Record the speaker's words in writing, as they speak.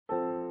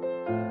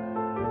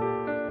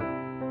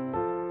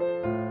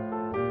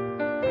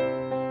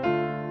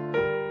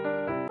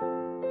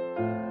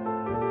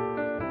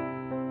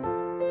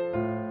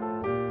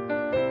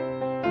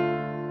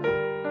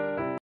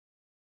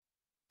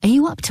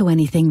up to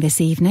anything this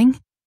evening?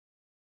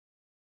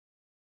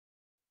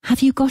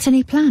 Have you got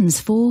any plans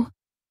for?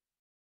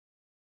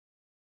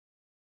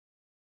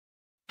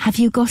 Have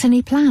you got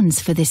any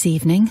plans for this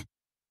evening?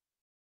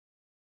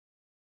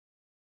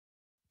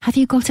 Have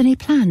you got any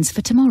plans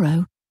for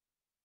tomorrow?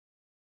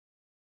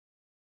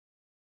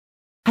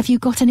 Have you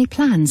got any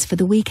plans for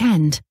the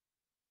weekend?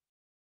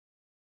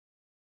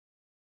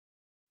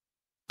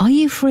 Are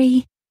you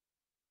free?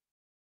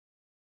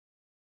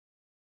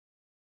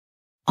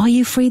 Are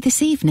you free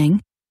this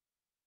evening?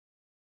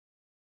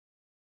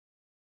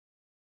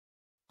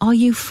 Are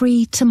you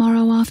free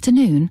tomorrow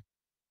afternoon?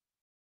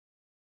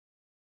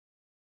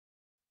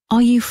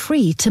 Are you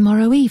free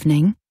tomorrow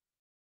evening?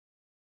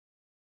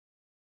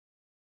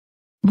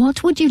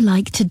 What would you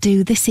like to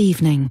do this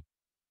evening?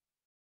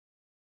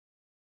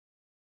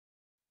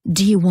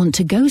 Do you want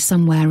to go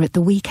somewhere at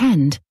the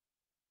weekend?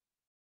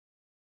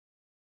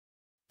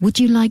 Would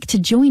you like to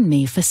join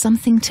me for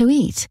something to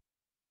eat?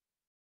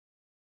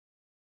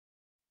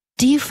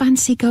 Do you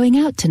fancy going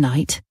out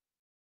tonight?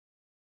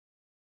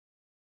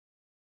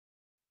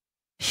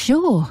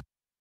 Sure.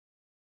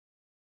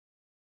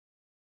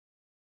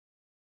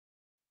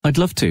 I'd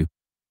love to.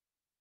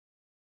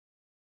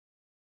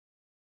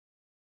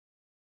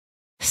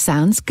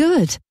 Sounds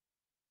good.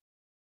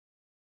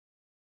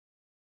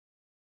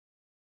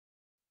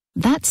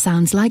 That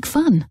sounds like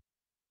fun.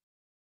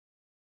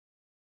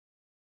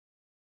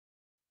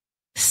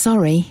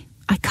 Sorry,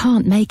 I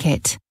can't make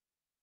it.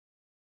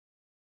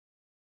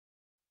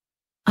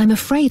 I'm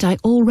afraid I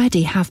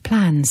already have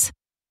plans.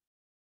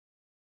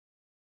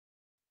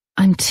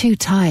 I'm too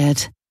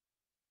tired.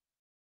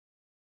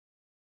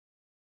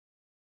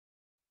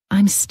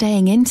 I'm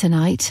staying in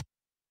tonight.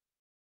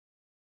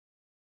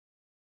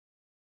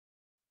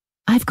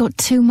 I've got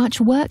too much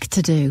work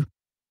to do.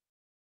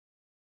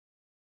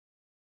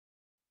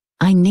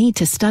 I need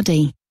to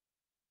study.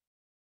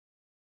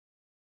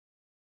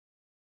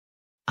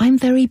 I'm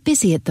very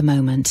busy at the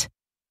moment.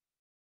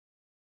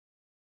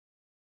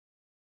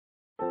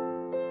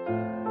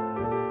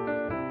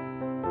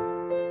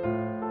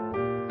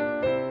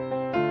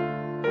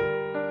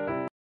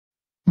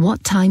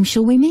 What time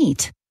shall we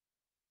meet?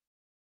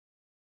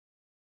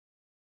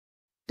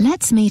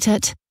 Let's meet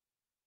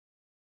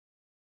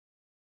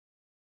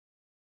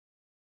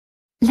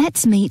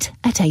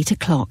at 8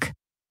 o'clock.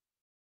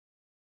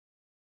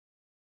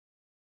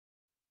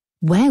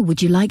 Where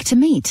would you like to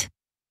meet?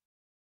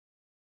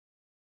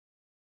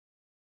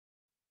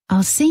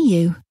 I'll see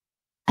you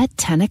at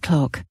 10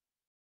 o'clock.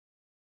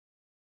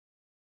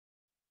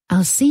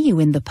 I'll see you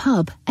in the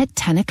pub at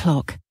 10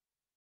 o'clock.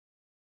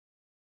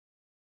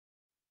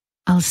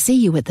 I'll see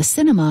you at the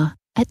cinema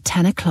at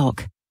 10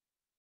 o'clock.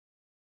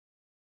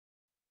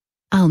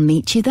 I'll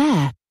meet you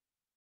there.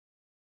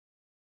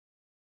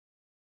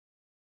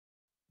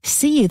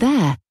 See you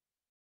there.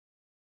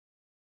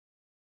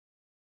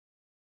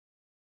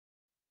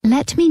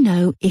 Let me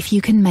know if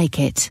you can make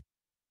it.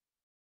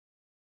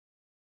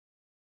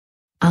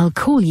 I'll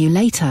call you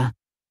later.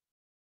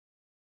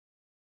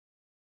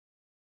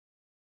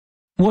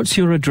 What's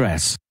your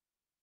address?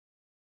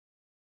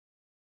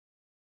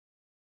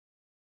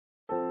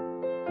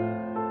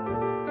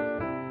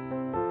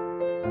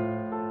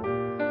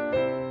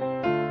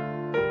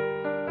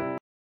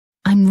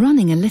 I'm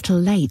running a little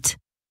late.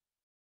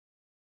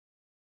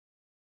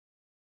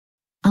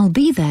 I'll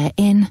be there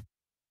in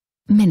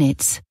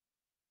minutes.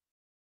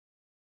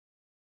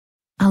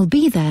 I'll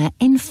be there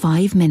in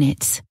 5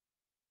 minutes.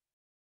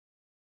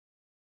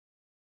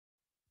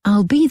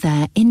 I'll be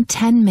there in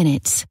 10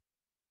 minutes.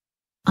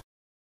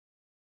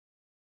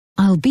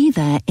 I'll be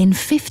there in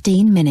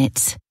 15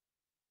 minutes.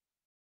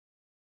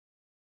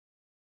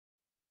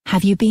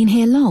 Have you been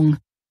here long?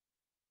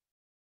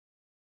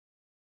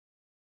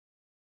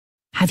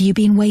 Have you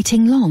been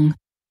waiting long?